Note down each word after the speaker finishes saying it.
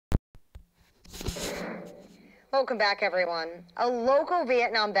Welcome back, everyone. A local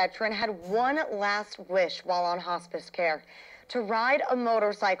Vietnam veteran had one last wish while on hospice care: to ride a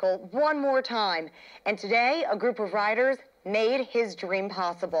motorcycle one more time. And today, a group of riders made his dream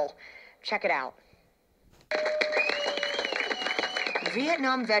possible. Check it out.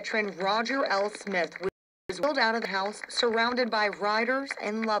 Vietnam veteran Roger L. Smith was wheeled out of the house surrounded by riders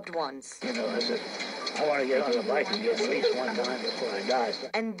and loved ones. You know, I want to get on the bike and get at least one time before I die.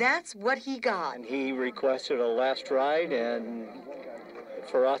 And that's what he got. And he requested a last ride, and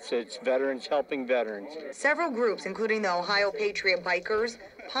for us, it's Veterans Helping Veterans. Several groups, including the Ohio Patriot Bikers,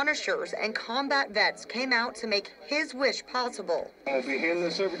 Punishers, and combat vets, came out to make his wish possible. I'll be handing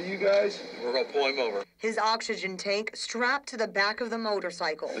this over to you guys. We're going to pull him over. His oxygen tank strapped to the back of the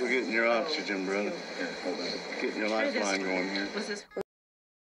motorcycle. We're getting your oxygen, brother. Getting your lifeline going here.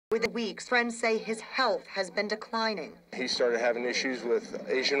 Within weeks, friends say his health has been declining. He started having issues with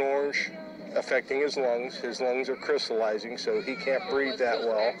Agent Orange affecting his lungs. His lungs are crystallizing, so he can't breathe that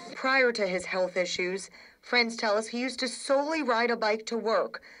well. Prior to his health issues, friends tell us he used to solely ride a bike to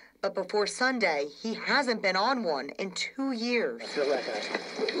work. But before Sunday, he hasn't been on one in 2 years. I feel like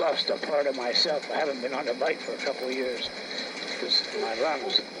I lost a part of myself. I haven't been on the bike for a couple of years because my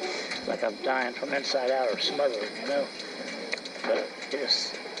lungs, like I'm dying from inside out or smothering, you know. But it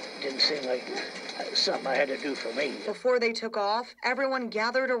just didn't seem like something I had to do for me. Before they took off, everyone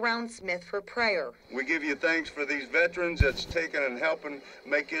gathered around Smith for prayer. We give you thanks for these veterans that's taking and helping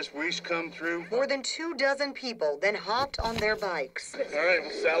make this wish come through. More than 24 people then hopped on their bikes. All right, we'll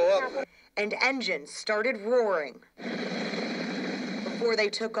saddle up. And engines started roaring before they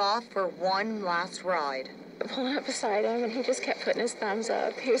took off for one last ride. Pulling up beside him, and he just kept putting his thumbs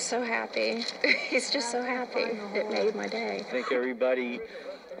up. He was so happy. He's just so happy. It made my day. I think everybody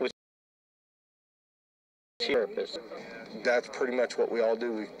was therapist. That's pretty much what we all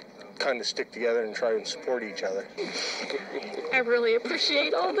do. We kind of stick together and try and support each other. I really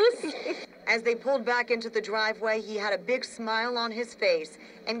appreciate all this. As they pulled back into the driveway, he had a big smile on his face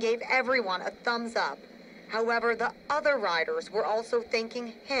and gave everyone a thumbs up. However, the other riders were also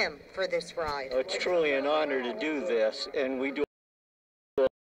thanking him for this ride. It's truly an honor to do this, and we do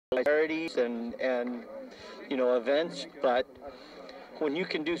charities and you know, events, but when you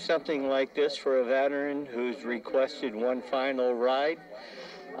can do something like this for a veteran who's requested one final ride,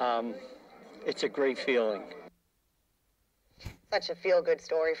 it's a great feeling. Such a feel-good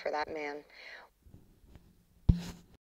story for that man.